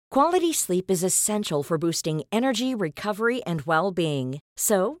Quality sleep is essential for boosting energy, recovery, and well-being.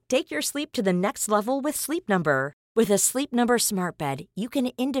 So, take your sleep to the next level with Sleep Number. With a Sleep Number smart bed, you can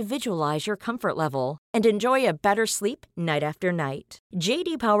individualize your comfort level and enjoy a better sleep night after night.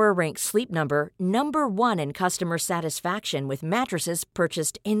 J.D. Power ranks Sleep Number number one in customer satisfaction with mattresses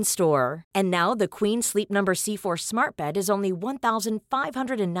purchased in-store. And now the Queen Sleep Number C4 smart bed is only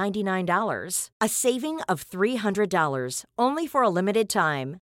 $1,599, a saving of $300, only for a limited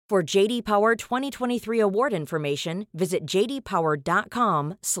time. For J.D. Power 2023 award information, visit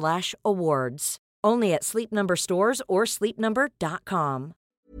jdpower.com/awards. Only at Sleep Number stores or sleepnumber.com.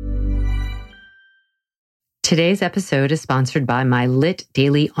 Today's episode is sponsored by my LIT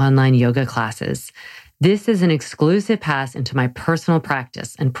Daily Online Yoga Classes. This is an exclusive pass into my personal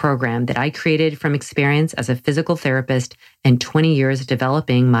practice and program that I created from experience as a physical therapist and 20 years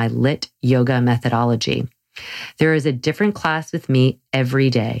developing my LIT yoga methodology. There is a different class with me every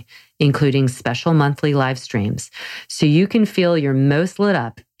day, including special monthly live streams, so you can feel your most lit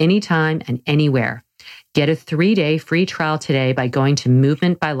up anytime and anywhere. Get a 3-day free trial today by going to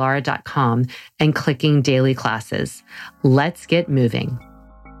movementbylara.com and clicking daily classes. Let's get moving.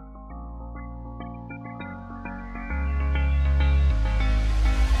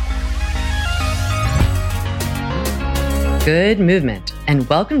 Good movement, and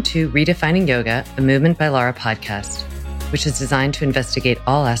welcome to Redefining Yoga, a Movement by Lara podcast, which is designed to investigate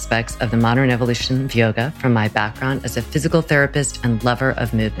all aspects of the modern evolution of yoga from my background as a physical therapist and lover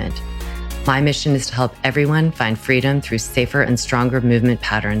of movement. My mission is to help everyone find freedom through safer and stronger movement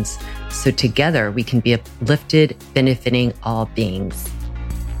patterns, so together we can be uplifted, benefiting all beings.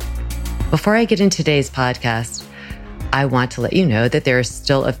 Before I get into today's podcast, I want to let you know that there are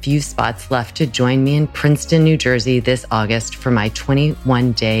still a few spots left to join me in Princeton, New Jersey this August for my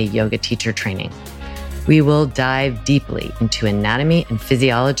 21-day yoga teacher training. We will dive deeply into anatomy and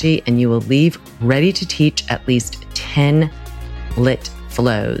physiology, and you will leave ready to teach at least 10 lit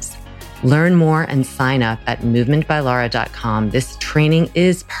flows. Learn more and sign up at movementbylara.com. This training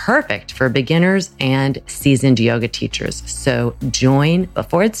is perfect for beginners and seasoned yoga teachers, so join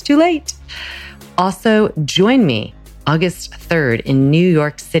before it's too late. Also, join me August 3rd in New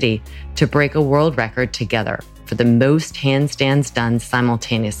York City to break a world record together for the most handstands done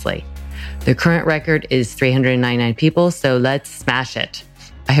simultaneously. The current record is 399 people, so let's smash it.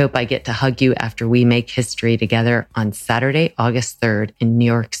 I hope I get to hug you after we make history together on Saturday, August 3rd in New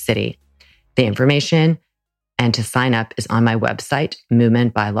York City. The information and to sign up is on my website,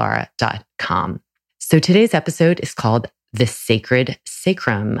 movementbylara.com. So today's episode is called The Sacred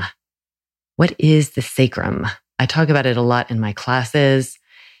Sacrum. What is the sacrum? I talk about it a lot in my classes,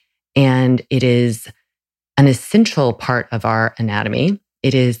 and it is an essential part of our anatomy.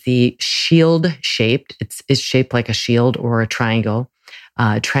 It is the shield-shaped. It's shaped like a shield or a triangle,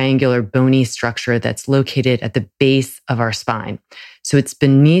 triangular bony structure that's located at the base of our spine. So it's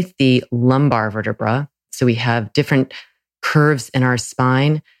beneath the lumbar vertebra. So we have different curves in our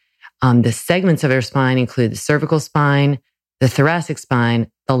spine. The segments of our spine include the cervical spine, the thoracic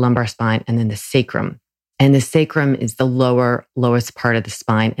spine, the lumbar spine, and then the sacrum. And the sacrum is the lowest part of the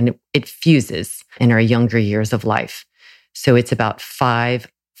spine, and it fuses in our younger years of life. So it's about 5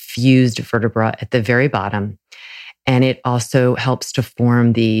 fused vertebrae at the very bottom. And it also helps to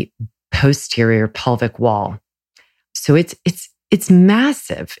form the posterior pelvic wall. So it's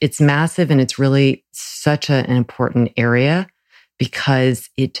massive. It's massive, and it's really such an important area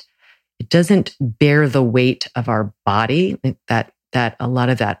because it doesn't bear the weight of our body, that a lot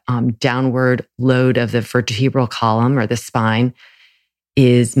of that downward load of the vertebral column or the spine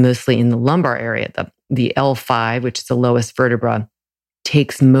is mostly in the lumbar area. The L5, which is the lowest vertebra,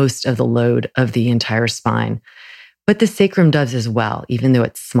 takes most of the load of the entire spine. But the sacrum does as well, even though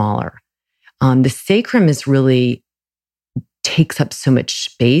it's smaller. The sacrum takes up so much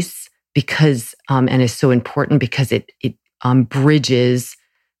space because, and is so important because it bridges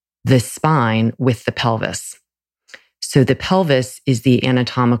the spine with the pelvis. So the pelvis is the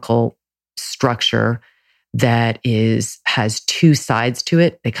anatomical structure that has 2 sides to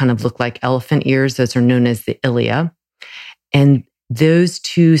it. They kind of look like elephant ears. Those are known as the ilia. And those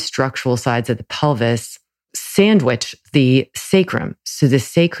 2 structural sides of the pelvis sandwich the sacrum. So the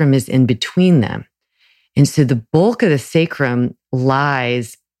sacrum is in between them. And so the bulk of the sacrum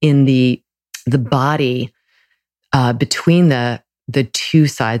lies in the body between the 2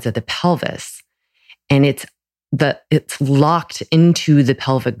 sides of the pelvis. And it's locked into the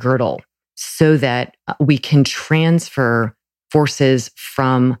pelvic girdle so that we can transfer forces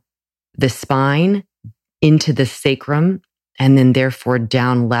from the spine into the sacrum, and then therefore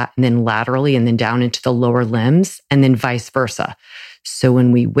down and then laterally, and then down into the lower limbs, and then vice versa. So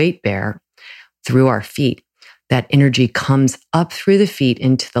when we weight bear through our feet, that energy comes up through the feet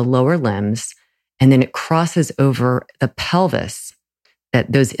into the lower limbs, and then it crosses over the pelvis,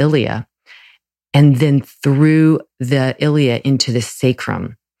 those ilia, and then through the ilia into the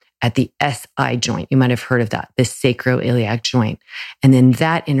sacrum at the SI joint. You might have heard of that, the sacroiliac joint. And then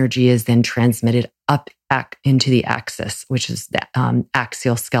that energy is then transmitted up into the axis, which is the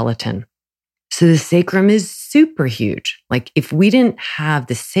axial skeleton. So the sacrum is super huge. Like if we didn't have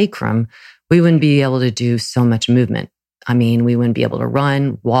the sacrum, we wouldn't be able to do so much movement. I mean, we wouldn't be able to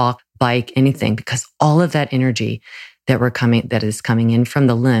run, walk, bike, anything, because all of that energy that is coming in from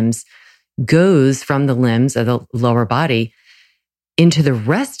the limbs goes from the limbs of the lower body into the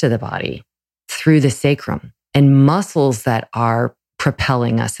rest of the body through the sacrum. And muscles that are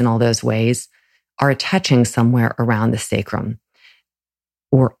propelling us in all those ways are attaching somewhere around the sacrum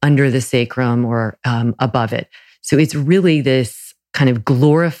or under the sacrum or above it. So it's really this kind of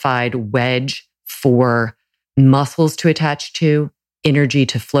glorified wedge for muscles to attach to, energy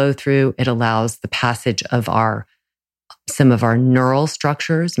to flow through. It allows the passage of some of our neural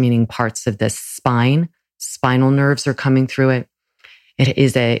structures, meaning parts of the spine. Spinal nerves are coming through it.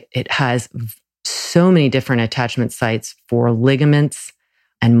 It has so many different attachment sites for ligaments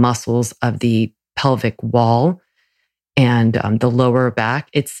and muscles of the pelvic wall and the lower back.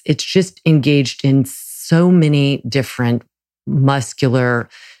 It's just engaged in so many different muscular,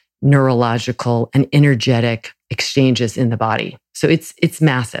 neurological, and energetic exchanges in the body. So it's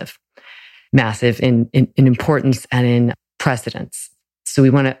massive in importance and in precedence. So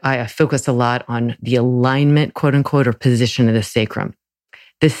I focus a lot on the alignment, quote unquote, or position of the sacrum.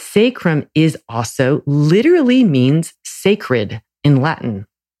 The sacrum is also literally means sacred in Latin.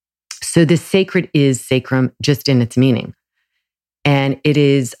 So the sacred is sacrum just in its meaning. And it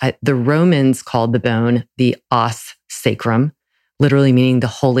is, the Romans called the bone the os sacrum, literally meaning the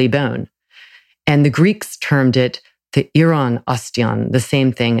holy bone. And the Greeks termed it the iron ostion, the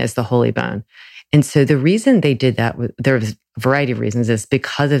same thing as the holy bone. And so the reason they did that, there was a variety of reasons, is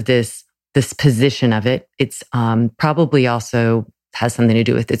because of this position of it. It's probably also has something to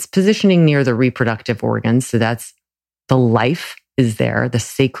do with its positioning near the reproductive organs. So that's the life is there. The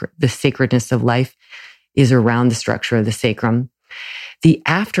sacredness of life is around the structure of the sacrum. The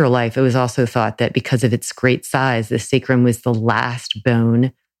afterlife, it was also thought that because of its great size, the sacrum was the last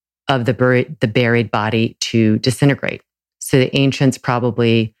bone of the buried body to disintegrate. So the ancients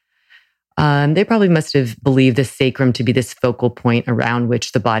probably must have believed the sacrum to be this focal point around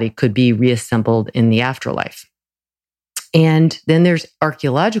which the body could be reassembled in the afterlife. And then there's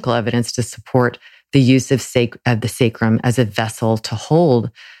archaeological evidence to support the use of the sacrum as a vessel to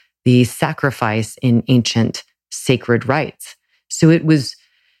hold the sacrifice in ancient sacred rites. So it was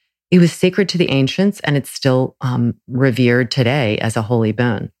sacred to the ancients, and it's still revered today as a holy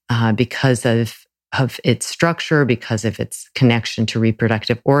bone because of its structure, because of its connection to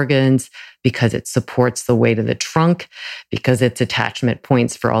reproductive organs, because it supports the weight of the trunk, because it's attachment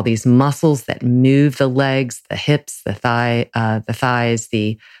points for all these muscles that move the legs, the hips, the thighs,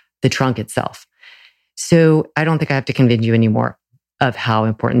 the trunk itself. So I don't think I have to convince you anymore of how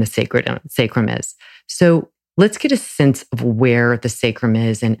important the sacrum is. So let's get a sense of where the sacrum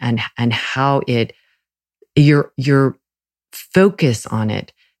is and how your focus on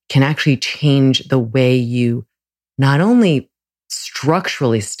it can actually change the way you not only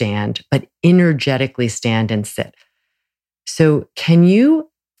structurally stand, but energetically stand and sit. So can you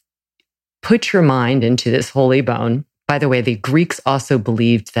put your mind into this holy bone? By the way, the Greeks also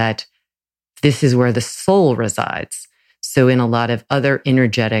believed that this is where the soul resides. So in a lot of other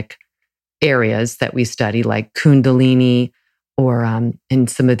energetic areas that we study, like Kundalini or in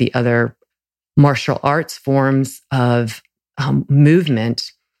some of the other martial arts forms of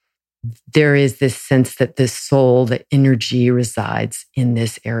movement, there is this sense that the soul, the energy resides in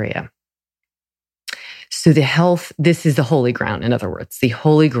this area. So this is the holy ground. In other words, the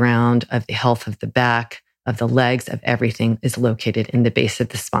holy ground of the health of the back, of the legs, of everything is located in the base of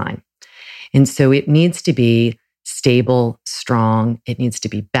the spine. And so it needs to be stable, strong. It needs to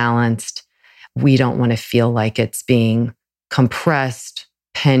be balanced. We don't want to feel like it's being compressed,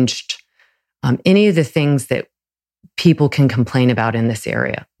 pinched, any of the things that people can complain about in this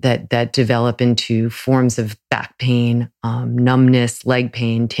area that develop into forms of back pain, numbness, leg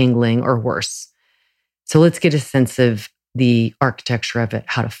pain, tingling, or worse. So let's get a sense of the architecture of it,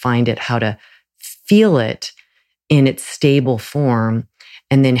 how to find it, how to feel it in its stable form,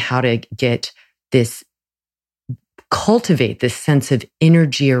 and then how to cultivate this sense of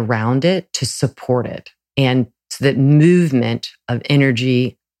energy around it to support it. And so that movement of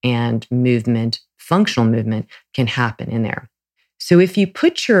energy and movement, functional movement, can happen in there. So if you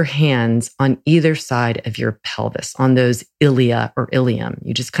put your hands on either side of your pelvis, on those ilia or ilium,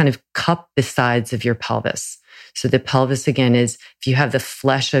 you just kind of cup the sides of your pelvis. So the pelvis, again, is if you have the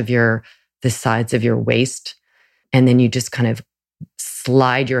flesh of the sides of your waist, and then you just kind of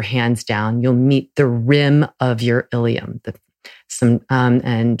slide your hands down, you'll meet the rim of your ilium,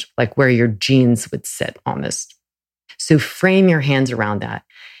 and like where your jeans would sit almost. So frame your hands around that,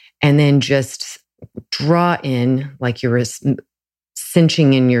 and then just draw in like you're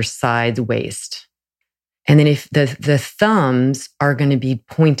cinching in your side waist. And then if the thumbs are going to be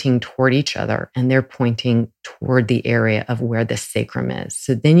pointing toward each other, and they're pointing toward the area of where the sacrum is.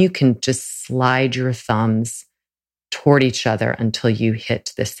 So then you can just slide your thumbs toward each other until you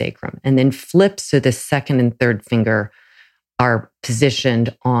hit the sacrum, and then flip so the second and third finger are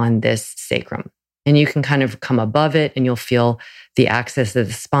positioned on this sacrum. And you can kind of come above it, and you'll feel the axis of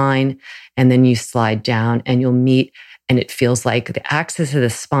the spine, and then you slide down and you'll meet, and it feels like the axis of the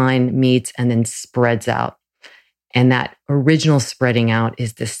spine meets and then spreads out. And that original spreading out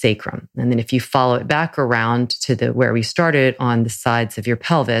is the sacrum. And then if you follow it back around to where we started on the sides of your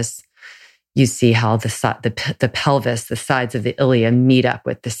pelvis, you see how the pelvis, the sides of the ilia meet up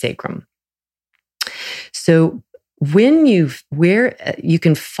with the sacrum. So when you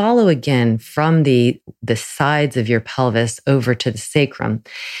can follow again from the sides of your pelvis over to the sacrum.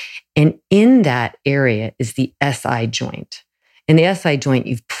 And in that area is the SI joint. And the SI joint,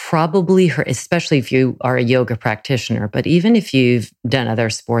 you've probably heard, especially if you are a yoga practitioner, but even if you've done other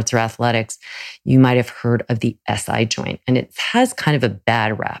sports or athletics, you might have heard of the SI joint. And it has kind of a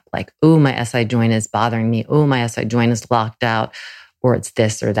bad rap, like, oh, my SI joint is bothering me. Oh, my SI joint is locked out, or it's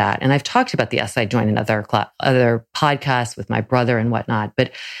this or that. And I've talked about the SI joint in other podcasts with my brother and whatnot,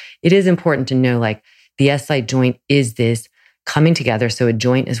 but it is important to know, like, the SI joint is this coming together. So a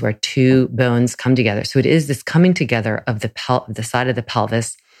joint is where two bones come together. So it is this coming together of the side of the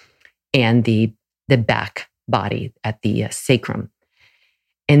pelvis and the back body at the sacrum.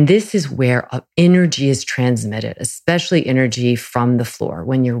 And this is where energy is transmitted, especially energy from the floor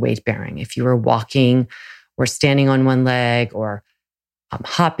when you're weight bearing. If you are walking or standing on one leg or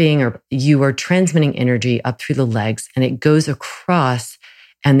hopping, or you are transmitting energy up through the legs, and it goes across.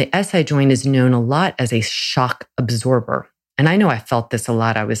 And the SI joint is known a lot as a shock absorber. And I know I felt this a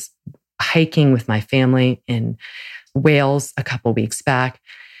lot. I was hiking with my family in Wales a couple weeks back,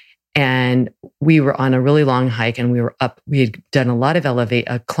 and we were on a really long hike, and we had done a lot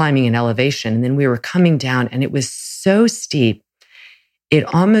of climbing and elevation. And then we were coming down, and it was so steep, it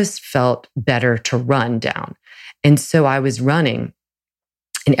almost felt better to run down. And so I was running,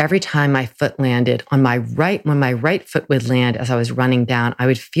 and every time my foot landed on my right, when my right foot would land as I was running down, I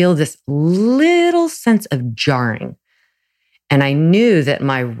would feel this little sense of jarring. And I knew that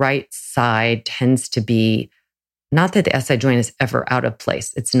my right side tends to be, not that the SI joint is ever out of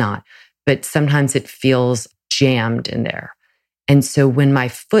place, it's not, but sometimes it feels jammed in there. And so when my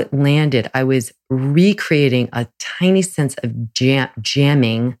foot landed, I was recreating a tiny sense of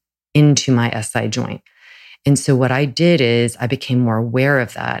jamming into my SI joint. And so what I did is I became more aware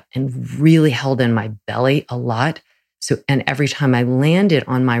of that and really held in my belly a lot. And every time I landed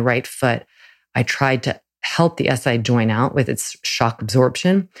on my right foot, I tried to help the SI joint out with its shock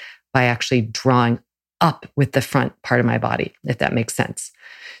absorption by actually drawing up with the front part of my body, if that makes sense.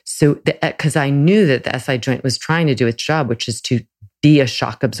 So, because I knew that the SI joint was trying to do its job, which is to be a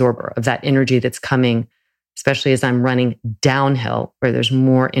shock absorber of that energy that's coming, especially as I'm running downhill, where there's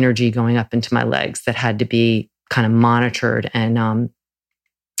more energy going up into my legs that had to be kind of monitored and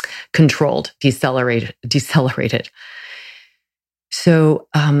controlled, decelerated. So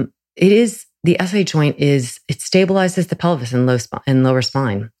the SI joint it stabilizes the pelvis and lower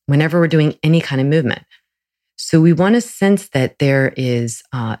spine whenever we're doing any kind of movement. So we want to sense that there is,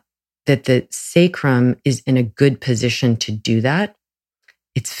 that the sacrum is in a good position to do that.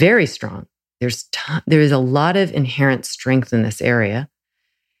 It's very strong. There is a lot of inherent strength in this area.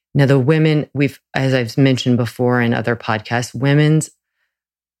 Now, the women, as I've mentioned before in other podcasts, women's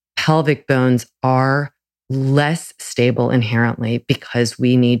pelvic bones are less stable inherently because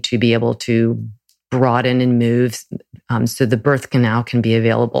we need to be able to broaden and move so the birth canal can be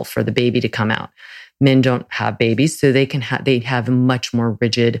available for the baby to come out. Men don't have babies, so they have a much more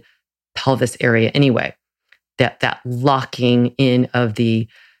rigid pelvis area anyway. That locking in of the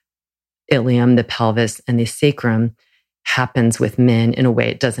ilium, the pelvis, and the sacrum happens with men in a way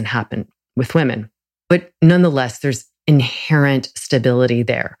it doesn't happen with women. But nonetheless, there's inherent stability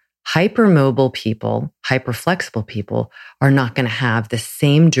there. Hypermobile people, hyperflexible people are not going to have the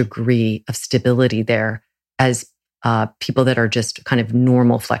same degree of stability there as people that are just kind of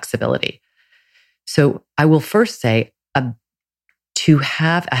normal flexibility. So I will first say To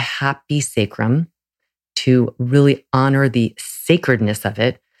have a happy sacrum, to really honor the sacredness of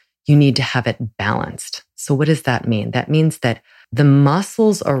it, you need to have it balanced. So what does that mean? That means that the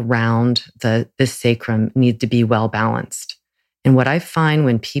muscles around the sacrum need to be well balanced. And what I find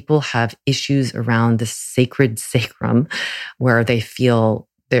when people have issues around the sacred sacrum, where they feel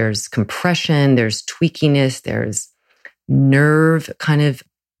there's compression, there's tweakiness, there's nerve kind of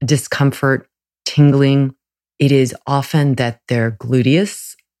discomfort, tingling, it is often that their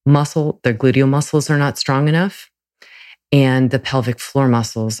gluteus muscle, their gluteal muscles are not strong enough. And the pelvic floor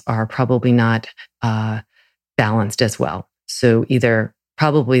muscles are probably not balanced as well. So either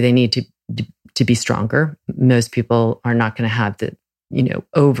probably they need to be stronger. Most people are not going to have the,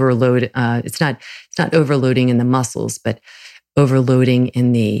 overload. It's not overloading in the muscles, but overloading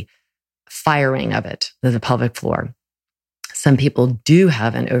in the firing of it, the pelvic floor. Some people do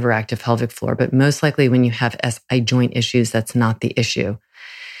have an overactive pelvic floor, but most likely when you have SI joint issues, that's not the issue.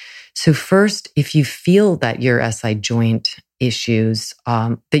 So first, if you feel that your SI joint issues,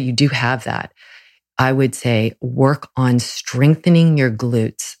 that you do have that, I would say work on strengthening your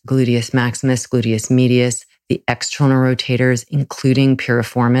glutes, gluteus maximus, gluteus medius, the external rotators, including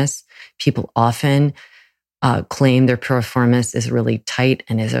piriformis. People often claim their piriformis is really tight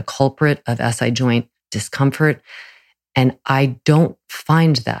and is a culprit of SI joint discomfort. And I don't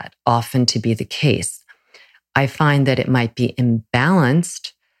find that often to be the case. I find that it might be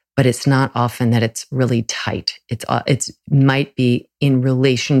imbalanced, but it's not often that it's really tight. It's might be in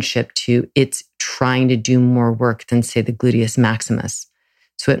relationship to it's trying to do more work than, say, the gluteus maximus.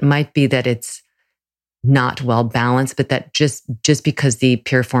 So it might be that it's not well balanced, but that just because the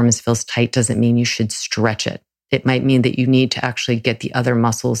piriformis feels tight doesn't mean you should stretch it. It might mean that you need to actually get the other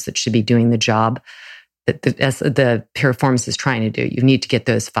muscles that should be doing the job that the piriformis is trying to do. You need to get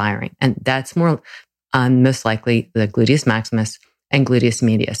those firing. And that's more most likely the gluteus maximus and gluteus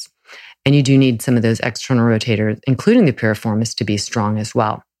medius. And you do need some of those external rotators, including the piriformis, to be strong as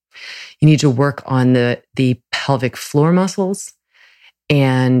well. You need to work on the pelvic floor muscles.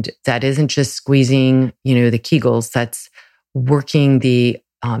 And that isn't just squeezing, the Kegels. That's working the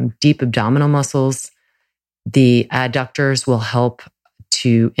deep abdominal muscles. The adductors will help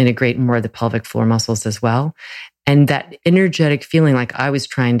to integrate more of the pelvic floor muscles as well. And that energetic feeling, like I was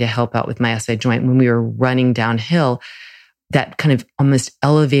trying to help out with my SI joint when we were running downhill, that kind of almost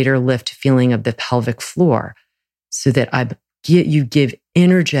elevator lift feeling of the pelvic floor, so that you give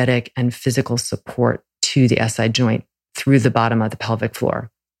energetic and physical support to the SI joint through the bottom of the pelvic floor.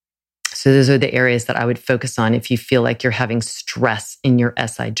 So those are the areas that I would focus on if you feel like you're having stress in your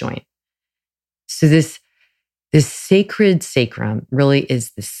SI joint. So this sacred sacrum really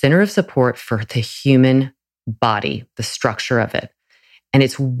is the center of support for the human body, the structure of it. And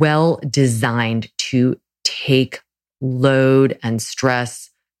it's well designed to take load and stress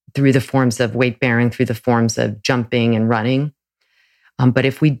through the forms of weight bearing, through the forms of jumping and running. But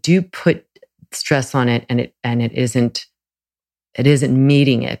if we do put stress on it and it isn't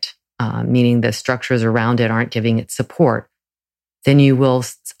meeting it, meaning the structures around it aren't giving it support, then you will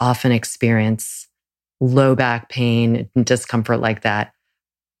often experience low back pain and discomfort like that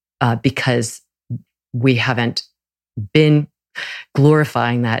because we haven't been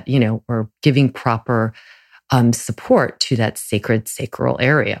glorifying that, or giving proper support to that sacred sacral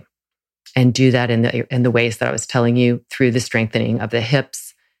area. And do that in the ways that I was telling you, through the strengthening of the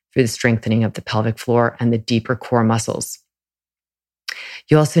hips, through the strengthening of the pelvic floor and the deeper core muscles.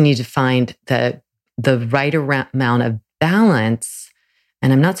 You also need to find the right amount of balance.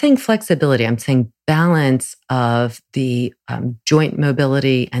 And I'm not saying flexibility, I'm saying balance of the joint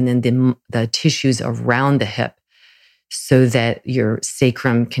mobility and then the tissues around the hip, so that your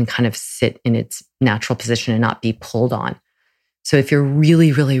sacrum can kind of sit in its natural position and not be pulled on. So if you're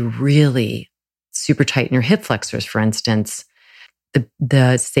really, really, really super tight in your hip flexors, for instance,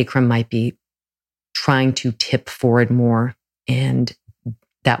 the sacrum might be trying to tip forward more, and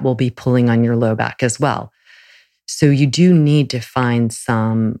that will be pulling on your low back as well. So you do need to find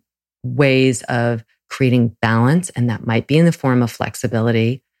some ways of creating balance, and that might be in the form of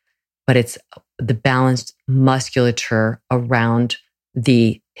flexibility, but it's the balanced musculature around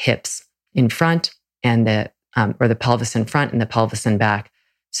the hips in front and or the pelvis in front and the pelvis in back,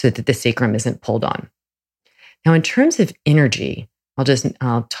 so that the sacrum isn't pulled on. Now, in terms of energy,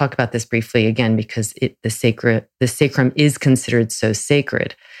 I'll talk about this briefly again because the sacrum is considered so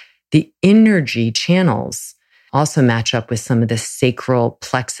sacred. The energy channels also match up with some of the sacral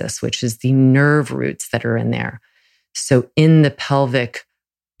plexus, which is the nerve roots that are in there. So in the pelvic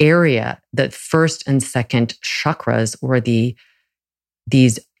area, the first and second chakras, or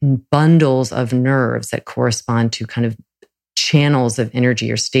these bundles of nerves that correspond to kind of channels of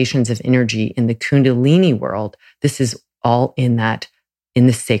energy or stations of energy in the Kundalini world, this is all in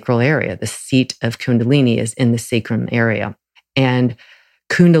the sacral area. The seat of Kundalini is in the sacrum area. And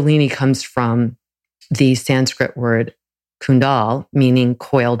Kundalini comes from the Sanskrit word kundal, meaning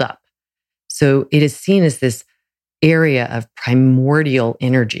coiled up. So it is seen as this area of primordial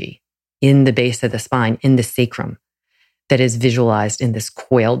energy in the base of the spine, in the sacrum, that is visualized in this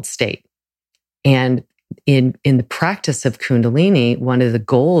coiled state. And in the practice of Kundalini, one of the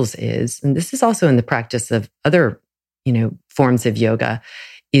goals is, and this is also in the practice of other, forms of yoga,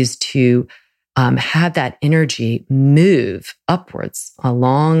 is to have that energy move upwards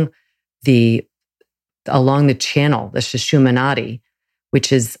along the channel, the Sushumna Nadi,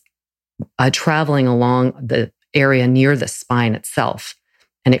 which is traveling along the area near the spine itself.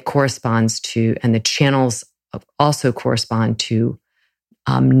 And it corresponds to, and the channels also correspond to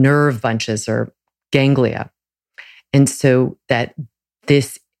nerve bunches or ganglia. And so that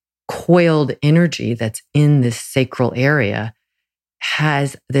this coiled energy that's in this sacral area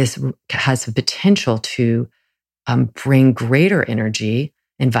has the potential to bring greater energy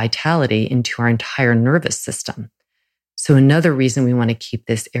and vitality into our entire nervous system. So another reason we want to keep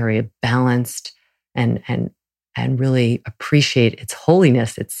this area balanced and really appreciate its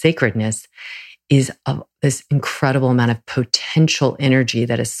holiness, its sacredness, is this incredible amount of potential energy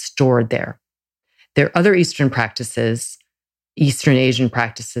that is stored there. There are other Eastern Asian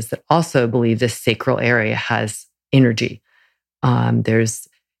practices that also believe this sacral area has energy. I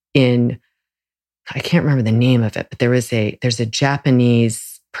can't remember the name of it, but there's a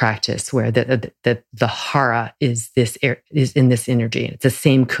Japanese practice where the hara is in this energy. It's the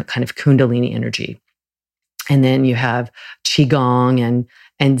same kind of Kundalini energy. And then you have Qigong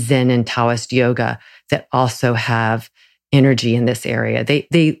and Zen and Taoist yoga that also have energy in this area.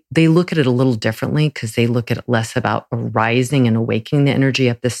 They look at it a little differently because they look at it less about arising and awakening the energy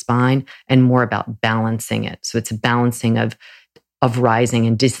up the spine and more about balancing it. So it's a balancing of rising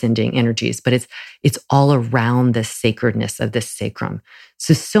and descending energies, but it's all around the sacredness of the sacrum.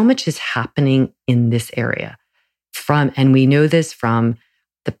 So much is happening in this area and we know this from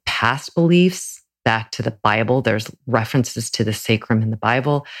the past beliefs back to the Bible. There's references to the sacrum in the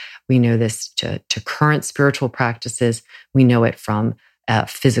Bible. We know this to current spiritual practices. We know it from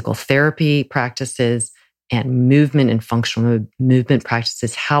physical therapy practices and movement and functional movement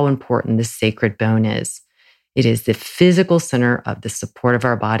practices, how important the sacred bone is. It is the physical center of the support of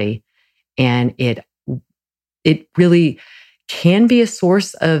our body. And it really can be a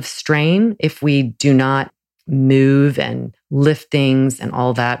source of strain if we do not move and lift things and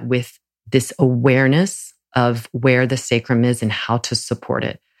all that with this awareness of where the sacrum is and how to support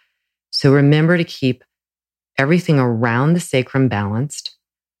it. So remember to keep everything around the sacrum balanced,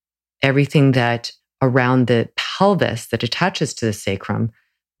 everything that around the pelvis that attaches to the sacrum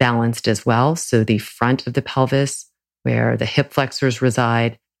balanced as well. So the front of the pelvis, where the hip flexors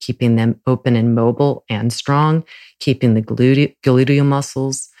reside, keeping them open and mobile and strong, keeping the gluteal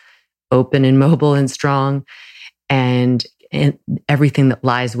muscles open and mobile and strong, and everything that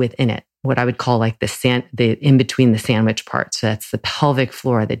lies within it. What I would call like the in between the sandwich part. So that's the pelvic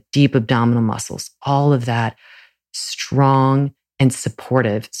floor, the deep abdominal muscles, all of that strong and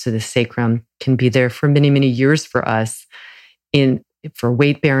supportive. So the sacrum can be there for many, many years for us for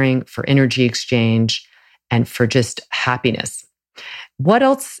weight bearing, for energy exchange, and for just happiness. What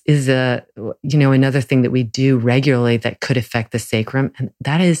else is another thing that we do regularly that could affect the sacrum? And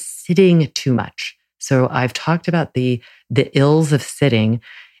that is sitting too much. So I've talked about the ills of sitting.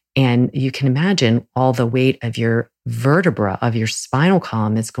 And you can imagine all the weight of your vertebra, of your spinal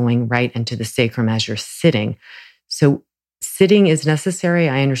column is going right into the sacrum as you're sitting. So sitting is necessary,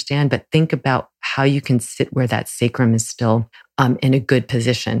 I understand, but think about how you can sit where that sacrum is still in a good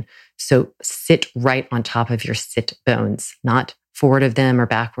position. So sit right on top of your sit bones, not forward of them or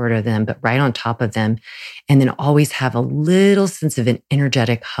backward of them, but right on top of them. And then always have a little sense of an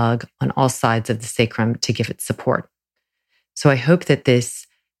energetic hug on all sides of the sacrum to give it support. So I hope that this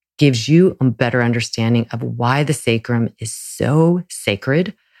gives you a better understanding of why the sacrum is so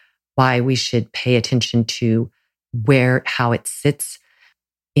sacred, why we should pay attention to how it sits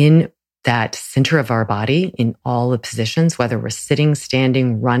in that center of our body in all the positions, whether we're sitting,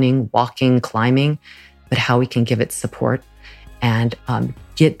 standing, running, walking, climbing, but how we can give it support and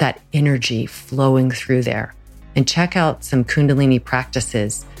get that energy flowing through there. And check out some Kundalini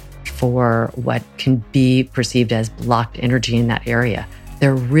practices for what can be perceived as blocked energy in that area.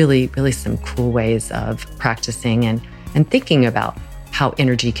 There are really, really some cool ways of practicing and thinking about how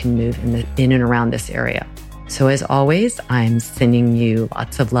energy can move in and around this area. So as always, I'm sending you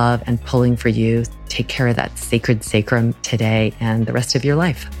lots of love and pulling for you. Take care of that sacred sacrum today and the rest of your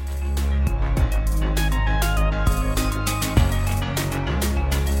life.